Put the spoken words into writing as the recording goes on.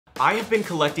I have been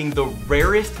collecting the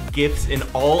rarest gifts in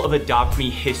all of Adopt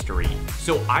Me history.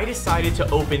 So I decided to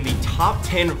open the top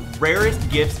 10 rarest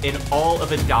gifts in all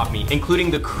of Adopt Me,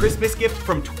 including the Christmas gift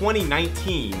from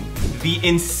 2019, the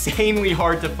insanely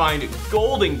hard to find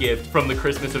golden gift from the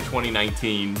Christmas of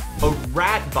 2019, a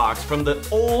rat box from the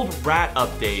old rat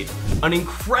update, an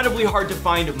incredibly hard to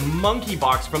find monkey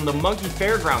box from the Monkey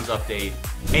Fairgrounds update,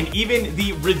 and even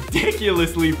the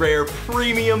ridiculously rare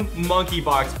premium monkey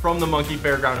box from the Monkey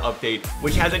Fairground update,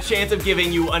 which has a chance of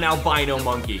giving you an albino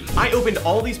monkey. I opened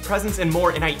all these presents and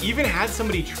more, and I even had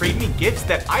somebody trade me gifts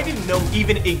that I didn't know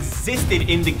even existed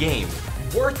in the game.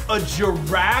 Worth a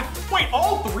giraffe? Wait,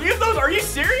 all 3 of those? Are you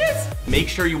serious? Make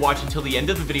sure you watch until the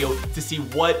end of the video to see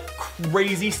what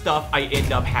crazy stuff I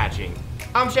end up hatching.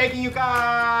 I'm shaking you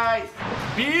guys.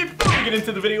 Before we get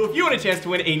into the video, if you want a chance to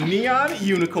win a neon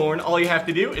unicorn, all you have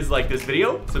to do is like this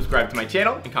video, subscribe to my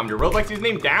channel, and comment your Roblox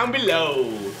username down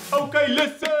below. Okay,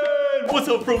 listen. What's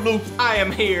up, Fruit Loops? I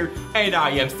am here, and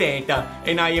I am Santa,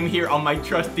 and I am here on my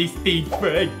trusty steed,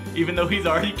 Fred, even though he's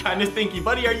already kind of stinky.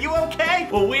 Buddy, are you okay?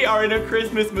 Well, we are in a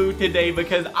Christmas mood today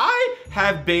because I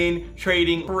have been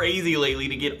trading crazy lately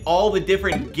to get all the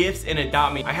different gifts in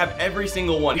Adopt Me. I have every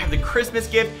single one. We have the Christmas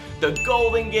gift, the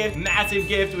golden gift, massive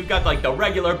gift. We've got like the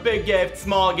regular big gift,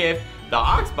 small gift, the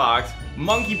ox box,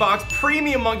 monkey box,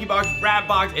 premium monkey box, rat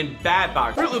box, and bat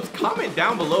box. Fruit Loops, comment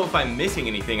down below if I'm missing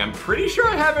anything. I'm pretty sure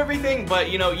I have everything, but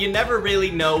you know, you never really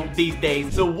know these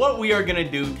days. So what we are gonna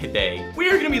do today, we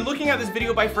are gonna be looking at this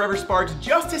video by Forever Sparks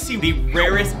just to see the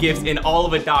rarest gifts in all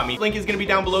of Adopt Me. Link is gonna be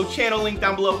down below, channel link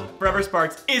down below. Forever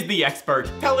Sparks is the expert.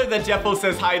 Tell her that Jeffo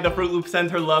says hi, the Fruit Loop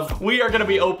sends her love. We are gonna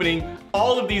be opening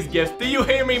all of these gifts. Do you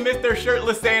hear me, Mr.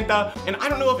 Shirtless Santa? And I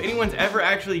don't know if anyone's ever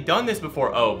actually done this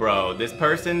before. Oh, bro, this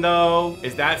person though,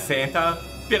 is that Santa?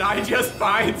 Did I just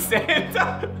find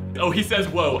Santa? Oh, he says,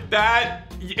 whoa.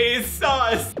 That is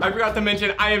sus. I forgot to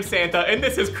mention I am Santa, and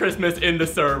this is Christmas in the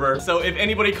server. So if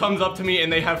anybody comes up to me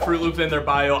and they have Fruit Loops in their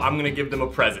bio, I'm gonna give them a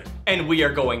present. And we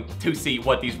are going to see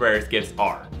what these rarest gifts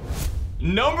are.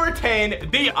 Number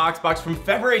 10, the ox box from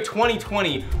February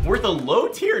 2020, worth a low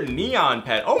tier neon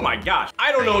pet. Oh my gosh,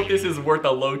 I don't know if this is worth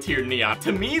a low tier neon.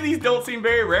 To me, these don't seem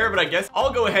very rare, but I guess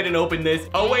I'll go ahead and open this.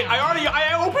 Oh wait,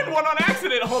 I opened one on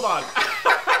accident, hold on.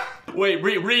 Wait,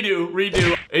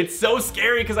 redo. It's so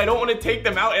scary because I don't want to take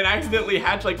them out and accidentally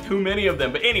hatch like too many of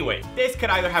them. But anyway, this could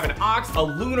either have an ox, a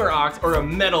lunar ox, or a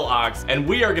metal ox. And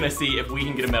we are gonna see if we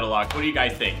can get a metal ox. What do you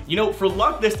guys think? You know, for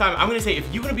luck this time, I'm gonna say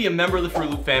if you wanna be a member of the Fruit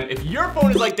Loop fam, if your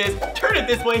phone is like this, turn it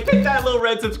this way, hit that little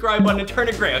red subscribe button and turn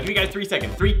it gray. I'll give you guys 3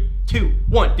 seconds. 3, 2,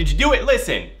 1. Did you do it?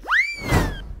 Listen.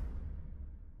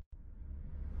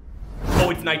 Oh,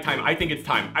 it's nighttime. I think it's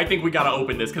time. I think we gotta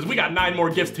open this because we got 9 more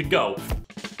gifts to go.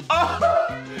 Oh,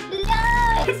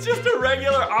 no! It's just a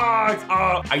regular ox.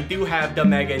 Oh, I do have the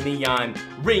mega neon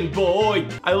ring boy.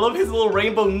 I love his little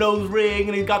rainbow nose ring,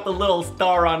 and he's got the little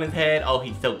star on his head. Oh,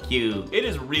 he's so cute. It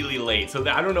is really late, so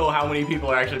I don't know how many people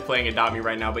are actually playing Adopt Me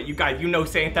right now, but you guys, you know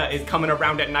Santa is coming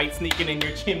around at night, sneaking in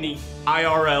your chimney,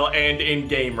 IRL and in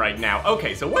game right now.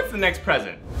 Okay, so what's the next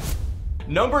present?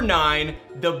 Number 9,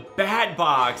 the bat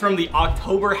box from the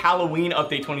October Halloween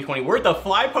update 2020, worth a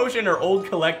fly potion or old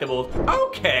collectibles.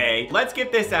 Okay, let's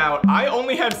get this out. I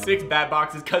only have 6 bat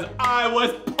boxes because I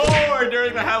was poor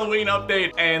during the Halloween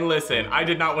update. And listen, I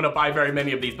did not want to buy very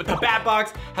many of these, but the bat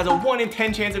box has a 1 in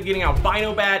 10 chance of getting an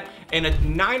albino bat and a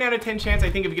 9 out of 10 chance, I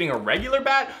think, of getting a regular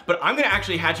bat. But I'm gonna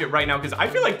actually hatch it right now because I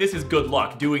feel like this is good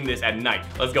luck doing this at night.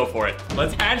 Let's go for it.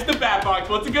 Let's hatch the bat box.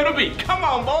 What's it gonna be? Come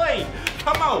on, boy.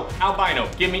 Come on, albino,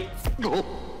 give me.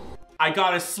 I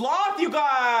got a sloth, you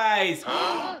guys.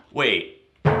 Wait.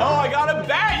 Oh, I got a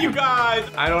bat, you guys.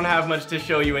 I don't have much to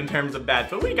show you in terms of bats,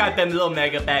 but we got them little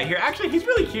mega bat here. Actually, he's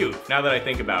really cute now that I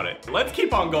think about it. Let's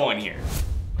keep on going here.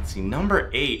 Let's see, number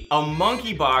 8, a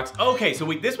monkey box. Okay, so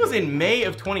wait, this was in May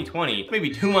of 2020, maybe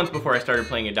 2 months before I started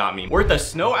playing Adopt Me. Worth a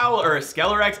snow owl or a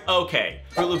Skelerex? Okay.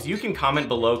 Fruit Loops, you can comment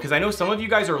below because I know some of you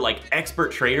guys are like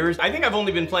expert traders. I think I've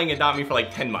only been playing Adopt Me for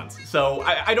like 10 months, so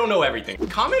I don't know everything.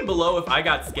 Comment below if I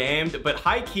got scammed, but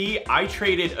high key, I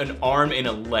traded an arm and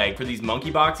a leg for these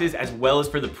monkey boxes as well as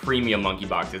for the premium monkey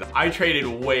boxes. I traded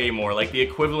way more, like the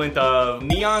equivalent of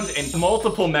neons and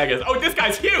multiple megas. Oh, this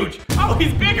guy's huge. Oh,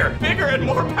 he's bigger and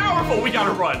more powerful. We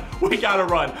gotta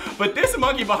run. But this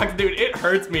monkey box, dude, it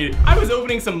hurts me. I was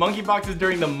opening some monkey boxes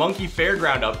during the Monkey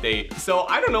Fairground update, so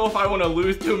I don't know if I want to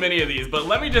lose too many of these, but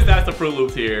let me just ask the Fruit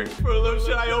Loops here. Fruit Loops,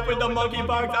 should I open the monkey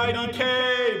box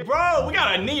IDK? Bro, we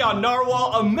got a neon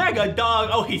narwhal, a mega dog.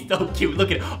 Oh, he's so cute.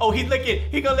 Look at it. Oh, he's licking.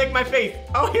 He gonna lick my face.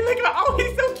 Oh, he's licking my, oh,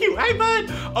 he's so cute. Hi,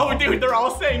 bud. Oh, dude, they're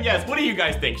all saying yes. What do you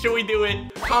guys think? Should we do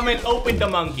it? Comment open the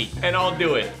monkey, and I'll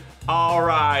do it. All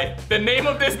right. The name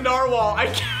of this narwhal. I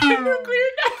can't nuclear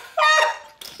that.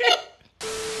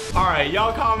 All right,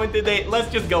 y'all commented that.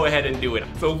 Let's just go ahead and do it.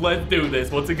 So let's do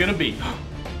this. What's it gonna be?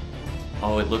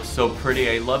 Oh, it looks so pretty.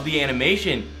 I love the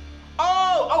animation.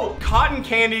 Oh, cotton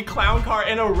candy, clown car,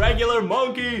 and a regular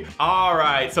monkey. All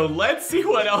right, so let's see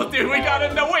what else, dude. We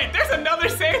gotta know. Wait, there's another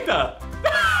Santa.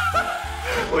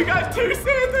 We got 2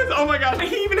 Santas. Oh my gosh,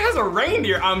 he even has a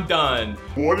reindeer. I'm done.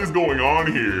 What is going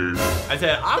on here? I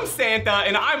said, I'm Santa,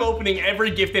 and I'm opening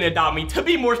every gift in Adopt Me. To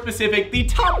be more specific, the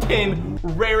top 10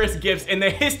 rarest gifts in the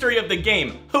history of the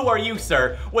game. Who are you,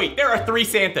 sir? Wait, there are 3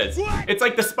 Santas. What? It's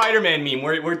like the Spider-Man meme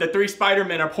where the 3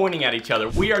 Spider-Men are pointing at each other.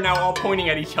 We are now all pointing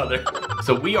at each other.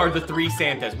 So we are the 3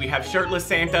 Santas. We have shirtless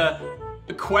Santa,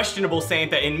 questionable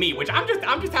Santa, and me, which I'm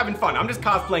just having fun. I'm just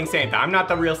cosplaying Santa. I'm not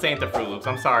the real Santa, Fruit Loops.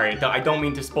 I'm sorry. I don't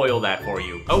mean to spoil that for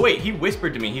you. Oh wait, he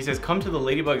whispered to me. He says, come to the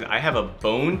ladybugs. I have a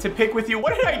bone to pick with you.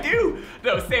 What did I do?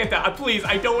 No, Santa, please,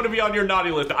 I don't want to be on your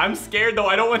naughty list. I'm scared though.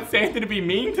 I don't want Santa to be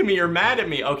mean to me or mad at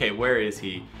me. Okay, where is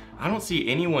he? I don't see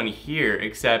anyone here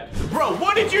except... Bro,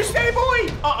 what did you say,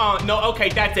 boy? No, okay,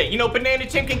 that's it. You know, Banana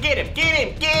Chimp can get him. Get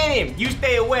him, get him. You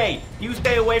stay away. You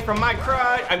stay away from my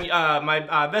crush. I mean,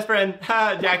 my best friend,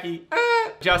 Jaci.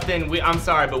 Justin, I'm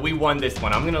sorry, but we won this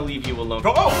one. I'm gonna leave you alone.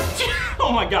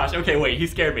 Oh my gosh, okay, wait, he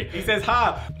scared me. He says,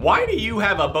 why do you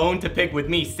have a bone to pick with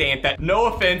me, Santa? No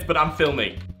offense, but I'm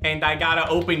filming. And I gotta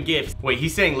open gifts. Wait,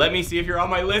 he's saying, let me see if you're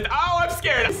on my list. Oh, I'm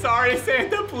scared. I'm sorry,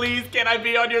 Santa, please. Can I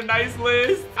be on your nice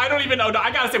list? I don't even know. No,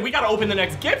 I gotta say, we gotta open the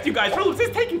next gift, you guys. This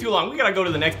is taking too long. We gotta go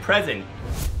to the next present.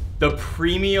 The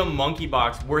premium monkey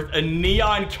box worth a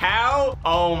neon cow?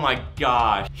 Oh my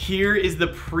gosh. Here is the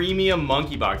premium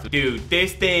monkey box. Dude,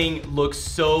 this thing looks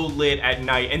so lit at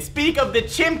night. And speak of the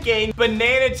Chimkin,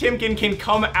 Banana Chimkin can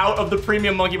come out of the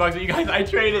premium monkey box. You guys, I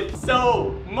traded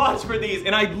so much for these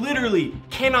and I literally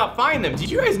cannot find them. Did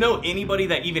you guys know anybody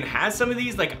that even has some of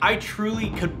these? Like, I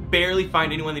truly could barely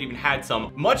find anyone that even had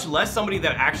some, much less somebody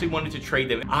that actually wanted to trade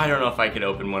them. I don't know if I could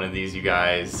open one of these, you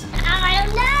guys. I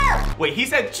don't know. Wait, he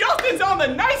said Justin's on the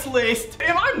nice list.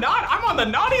 If I'm not, I'm on the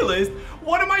naughty list.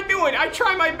 What am I doing? I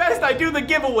try my best. I do the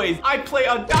giveaways. I play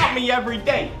Adopt Me every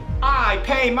day. I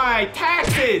pay my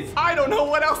taxes. I don't know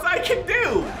what else I can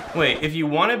do. Wait, if you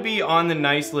want to be on the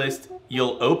nice list,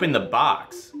 you'll open the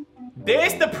box.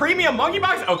 This, the premium monkey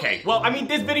box? Okay, well, I mean,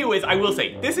 this video is, I will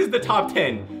say, this is the top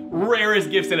 10 rarest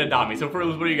gifts in Adopt Me. So,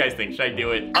 what do you guys think? Should I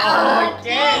do it? Oh,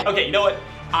 damn. Okay, you know what?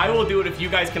 I will do it if you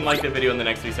guys can like the video in the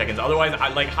next 3 seconds. Otherwise,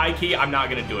 high key, I'm not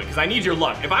gonna do it because I need your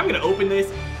luck. If I'm gonna open this,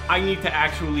 I need to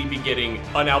actually be getting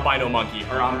an albino monkey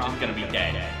or I'm just gonna be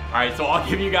dead. All right, so I'll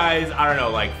give you guys, I don't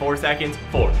know, like 4 seconds.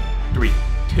 4, 3,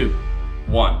 2,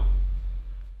 1.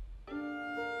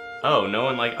 Oh, no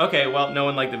one liked, okay, well, no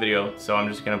one liked the video, so I'm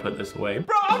just gonna put this away.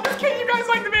 Bro, I'm just kidding, you guys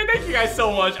liked the video. Thank you guys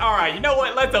so much. All right, you know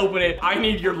what? Let's open it. I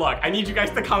need your luck. I need you guys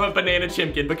to comment Banana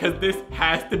Chimkin because this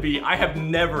has to be, I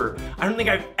don't think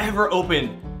I've ever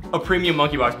opened a premium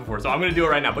monkey box before, so I'm gonna do it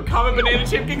right now. But comment Banana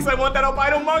Chimkin because I want that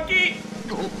albino monkey.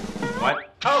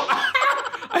 What? Oh,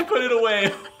 I put it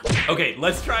away. Okay,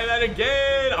 let's try that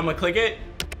again. I'm gonna click it.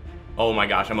 Oh my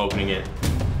gosh, I'm opening it.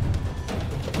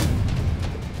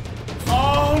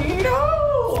 Oh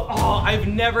no! Oh, I've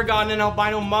never gotten an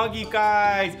albino monkey,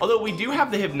 guys. Although we do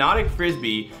have the hypnotic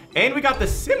frisbee and we got the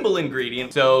symbol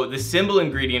ingredient. So the symbol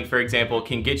ingredient, for example,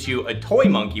 can get you a toy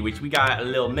monkey, which we got a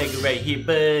little Mega right here,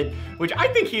 bud, which I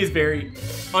think he is very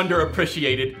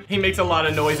underappreciated. He makes a lot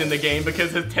of noise in the game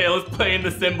because his tail is playing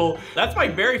the symbol. That's my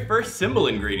very first symbol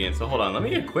ingredient. So hold on, let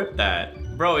me equip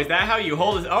that. Bro, is that how you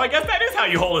hold a, oh, I guess that is how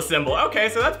you hold a symbol. Okay,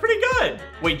 so that's pretty good.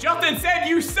 Wait, Justin said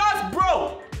you sus,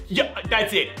 bro. Yeah,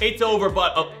 that's it. It's over,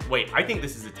 but, oh, wait, I think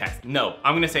this is a test. No,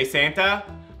 I'm gonna say Santa.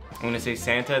 I'm gonna say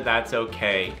Santa, that's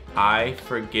okay. I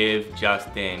forgive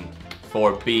Justin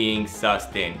for being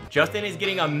Sustin. Justin is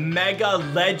getting a mega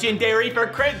legendary for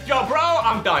Chris. Yo, bro,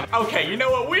 I'm done. Okay, you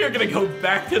know what? We are gonna go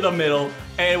back to the middle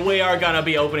and we are gonna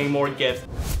be opening more gifts.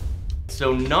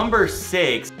 So number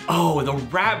 6, oh, the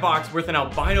rat box worth an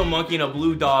albino monkey and a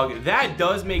blue dog. That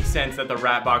does make sense that the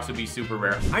rat box would be super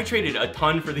rare. I traded a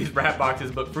ton for these rat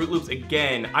boxes, but Fruit Loops,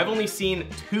 again, I've only seen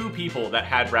 2 people that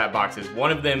had rat boxes.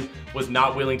 One of them was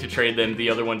not willing to trade them. The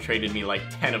other one traded me like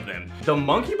 10 of them. The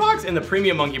monkey box and the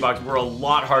premium monkey box were a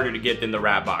lot harder to get than the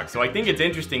rat box. So I think it's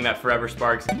interesting that Forever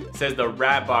Sparks says the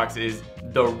rat box is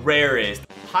the rarest.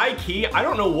 High key, I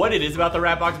don't know what it is about the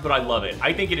rat box, but I love it.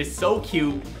 I think it is so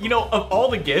cute. You know, of all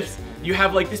the gifts, you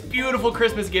have like this beautiful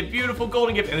Christmas gift, beautiful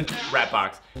golden gift, and then rat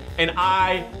box. And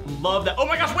I love that. Oh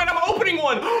my gosh, wait, I'm opening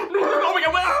one. No, oh my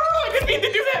god, wait, I didn't mean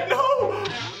to do that, no.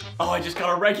 Oh, I just got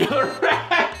a regular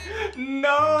rat.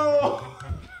 No.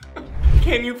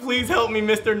 Can you please help me,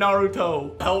 Mr.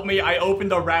 Naruto? Help me, I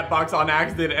opened a rat box on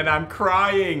accident and I'm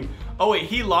crying. Oh wait,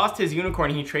 he lost his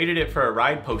unicorn. He traded it for a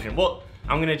ride potion. Well,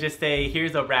 I'm gonna just say,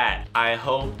 here's a rat. I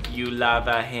hope you love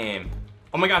him.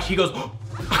 Oh my gosh, he goes,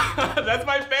 that's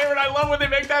my favorite. I love when they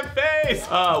make that face.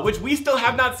 Which we still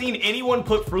have not seen anyone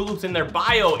put Fruit Loops in their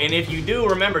bio. And if you do,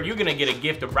 remember, you're gonna get a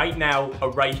gift right now,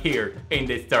 right here in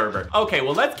this server. Okay,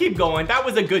 well, let's keep going. That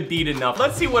was a good deed enough.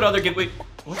 Let's see what other gift, wait,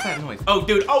 what's that noise? Oh,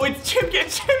 dude, oh, it's Chipkin.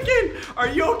 Chipkin, are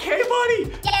you okay, buddy?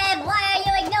 Jim, why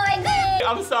are you ignoring me?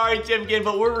 I'm sorry, Chipkin,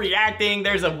 but we're reacting.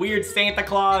 There's a weird Santa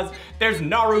Claus. There's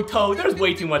Naruto. There's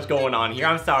way too much going on here.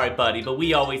 I'm sorry, buddy, but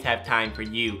we always have time for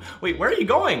you. Wait, where are you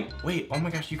going? Wait, oh my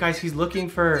gosh, you guys, he's looking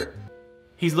for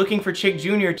Chick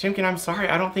Jr. Chimkin, I'm sorry,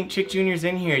 I don't think Chick Jr.'s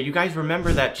in here. You guys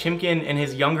remember that Chimkin and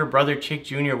his younger brother, Chick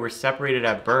Jr. were separated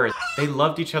at birth. They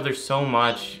loved each other so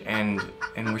much, and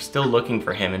we're still looking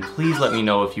for him. And please let me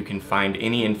know if you can find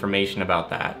any information about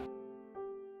that.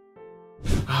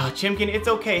 Oh, Chimkin, it's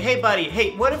okay. Hey, buddy.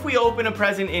 Hey, what if we open a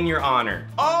present in your honor?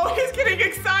 Oh, he's getting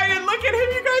excited. Look at him,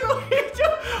 you guys. Look at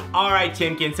him. All right,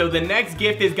 Chimkin. So the next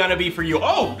gift is gonna be for you.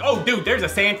 Oh, dude, there's a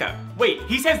Santa. Wait,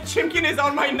 he says Chimkin is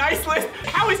on my nice list.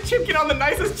 How is Chimkin on the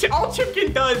nice list? All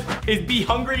Chimkin does is be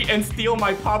hungry and steal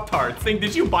my Pop-Tarts. Think,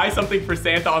 did you buy something for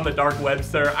Santa on the dark web,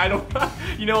 sir? I don't,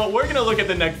 you know what? We're gonna look at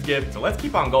the next gift. So let's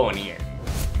keep on going here.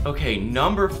 Okay,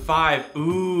 number 5.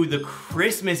 Ooh, the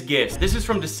Christmas gifts. This is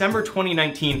from December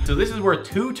 2019. So this is worth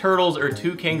 2 turtles or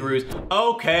 2 kangaroos.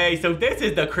 Okay, so this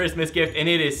is the Christmas gift and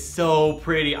it is so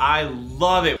pretty. I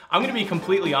love it. I'm gonna be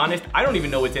completely honest. I don't even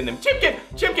know what's in them.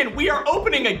 Chimkin, we are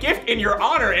opening a gift in your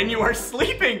honor and you are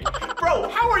sleeping. Bro,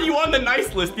 how are you on the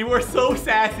nice list? You are so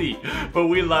sassy, but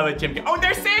we love it, Chimkin. Oh,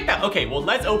 there's Santa. Okay, well,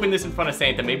 let's open this in front of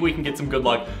Santa. Maybe we can get some good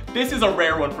luck. This is a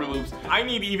rare one, Fruit Loops. I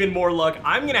need even more luck.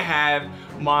 I'm gonna have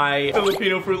my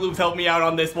Filipino Fruit Loops help me out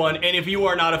on this one. And if you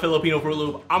are not a Filipino Fruit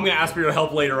Loop, I'm gonna ask for your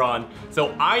help later on.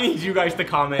 So I need you guys to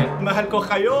comment, mahal ko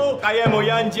kayo, kaya mo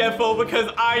yan, Jeffo,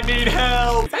 because I need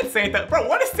help. Is that Santa? Bro,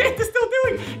 what is Santa still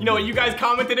doing? You know what, you guys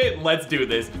commented it, let's do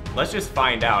this. Let's just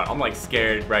find out. I'm like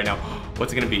scared right now.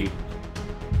 What's it gonna be?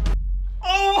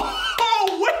 Oh,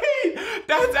 wait,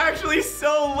 that's actually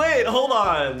so lit. Hold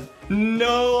on.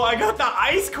 No, I got the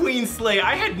Ice Queen sleigh.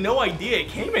 I had no idea it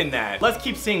came in that. Let's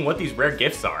keep seeing what these rare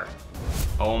gifts are.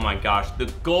 Oh my gosh, the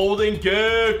golden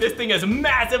gift. This thing is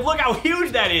massive. Look how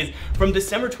huge that is. From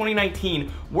December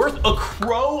 2019, worth a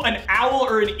crow, an owl,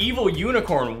 or an evil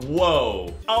unicorn.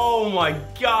 Whoa. Oh my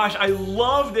gosh, I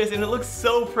love this and it looks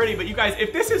so pretty. But you guys,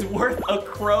 if this is worth a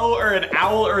crow or an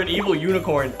owl or an evil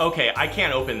unicorn, okay, I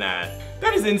can't open that.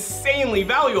 That is insanely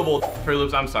valuable. Fruit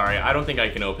Loops, I'm sorry. I don't think I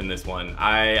can open this one.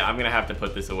 I'm gonna have to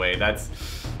put this away.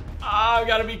 I've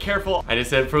gotta be careful. I just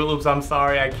said, Fruit Loops, I'm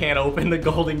sorry. I can't open the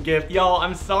golden gift. Y'all,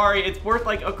 I'm sorry. It's worth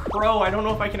like a crow. I don't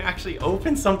know if I can actually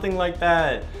open something like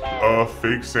that.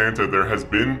 Fake Santa, there has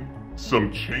been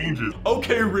some changes.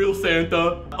 Okay, real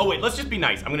Santa. Oh wait, let's just be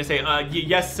nice. I'm gonna say,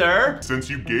 yes, sir. Since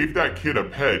you gave that kid a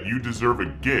pet, you deserve a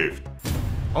gift.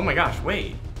 Oh my gosh,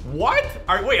 wait. What?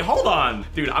 All right, wait, hold on.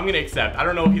 Dude, I'm gonna accept. I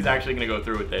don't know if he's actually gonna go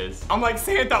through with this. I'm like,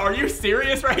 Santa, are you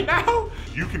serious right now?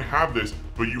 You can have this,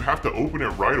 but you have to open it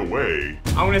right away.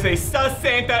 I'm gonna say, sus,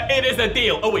 Santa, it is a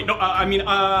deal. Oh wait, no,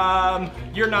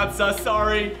 you're not sus,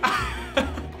 sorry.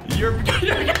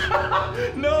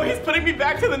 No, he's putting me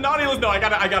back to the naughty list. No, I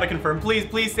gotta confirm.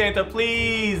 Please, Santa,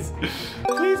 please.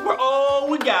 Please, oh,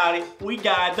 we got it. We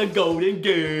got the golden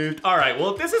gift. All right,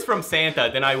 well, if this is from Santa,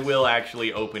 then I will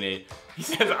actually open it. He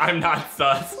says, I'm not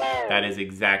sus. That is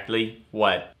exactly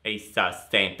what a sus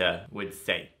Santa would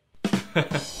say.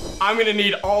 I'm gonna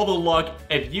need all the luck.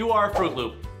 If you are a Fruit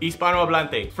Loop,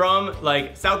 Hispanohablante, from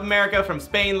like South America, from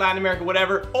Spain, Latin America,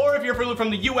 whatever, or if you're a Fruit Loop from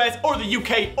the US or the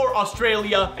UK or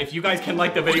Australia, if you guys can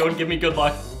like the video and give me good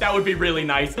luck, that would be really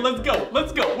nice. Let's go.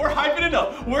 We're hyping it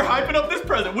up. We're hyping up this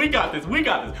present. We got this.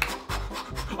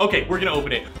 Okay, we're gonna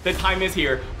open it. The time is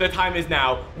here. The time is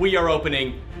now. We are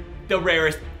opening the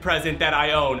rarest present that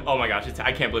I own. Oh my gosh,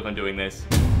 I can't believe I'm doing this.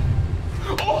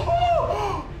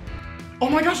 Oh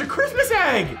my gosh, a Christmas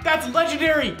egg! That's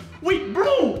legendary! Wait,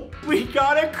 bro! We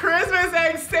got a Christmas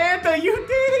egg, Santa! You did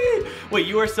it! Wait,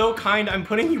 you are so kind. I'm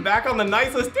putting you back on the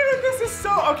nice list. Dude, this is so...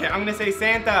 Okay, I'm gonna say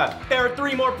Santa. There are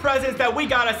 3 more presents that we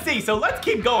gotta see, so let's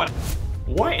keep going.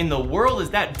 What in the world is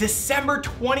that? December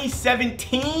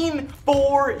 2017?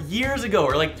 4 years ago,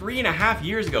 or like 3.5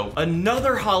 years ago.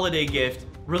 Another holiday gift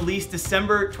released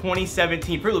December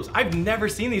 2017. Fruit Loops, I've never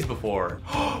seen these before.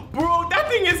 Bro, that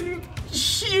thing is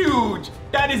huge.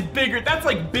 That is bigger. That's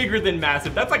like bigger than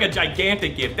massive. That's like a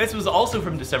gigantic gift. This was also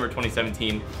from December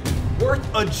 2017.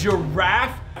 worth a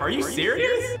giraffe? Are you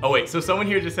serious? Oh wait, so someone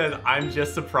here just says, I'm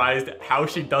just surprised how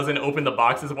she doesn't open the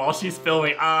boxes while she's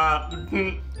filming.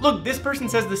 Look, this person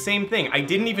says the same thing. I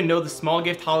didn't even know the small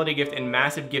gift, holiday gift, and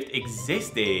massive gift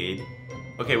existed.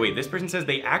 Okay, wait, this person says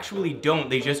they actually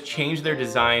don't. They just change their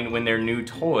design when they're new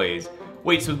toys.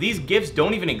 Wait, so these gifts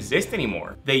don't even exist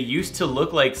anymore. They used to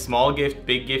look like small gift,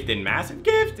 big gift, and massive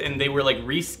gift, and they were like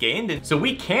reskinned, and so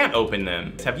we can't open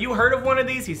them. Have you heard of one of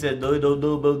these? He said,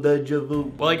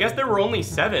 well, I guess there were only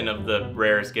 7 of the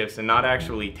rarest gifts and not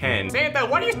actually 10. Santa,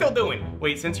 what are you still doing?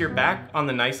 Wait, since you're back on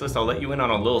the nice list, I'll let you in on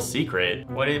a little secret.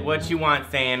 What you want,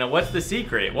 Santa? What's the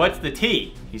secret? What's the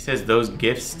tea? He says those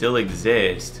gifts still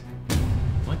exist.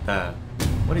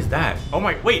 What is that? Oh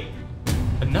my, wait,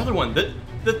 another one.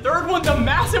 The third one, the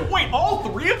massive, wait, all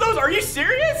 3 of those? Are you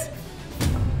serious?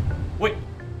 Wait,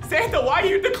 Santa, why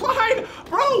you decline?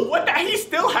 Bro, what the, he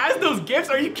still has those gifts?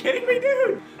 Are you kidding me,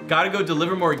 dude? Gotta go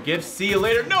deliver more gifts, see you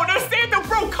later. No, Santa,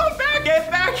 bro, come back,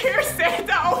 get back here,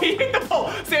 Santa. Oh, he hit the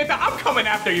pole. Santa, I'm coming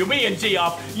after you, me and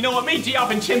Geoff. You know what, me, Geoff,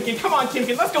 and Chimkin, come on,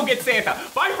 Chimkin, let's go get Santa.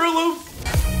 Bye, Fruit Loop.